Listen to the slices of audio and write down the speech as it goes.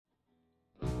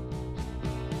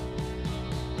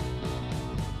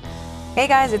Hey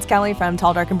guys, it's Kelly from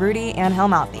Tall, Dark, and Broody and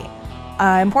Hellmouthy.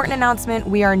 Important announcement,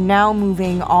 we are now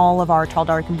moving all of our Tall,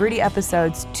 Dark, and Broody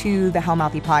episodes to the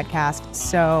Hellmouthy podcast.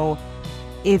 So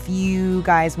if you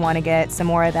guys want to get some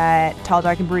more of that Tall,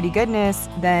 Dark, and Broody goodness,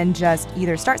 then just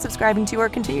either start subscribing to or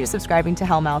continue subscribing to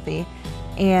Hellmouthy.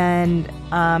 And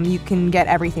you can get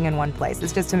everything in one place.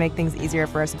 It's just to make things easier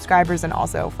for our subscribers and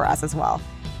also for us as well.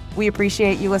 We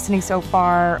appreciate you listening so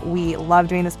far. We love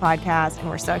doing this podcast, and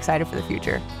we're so excited for the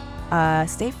future.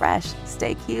 Stay fresh,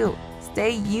 stay cute, stay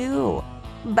you.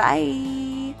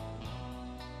 Bye.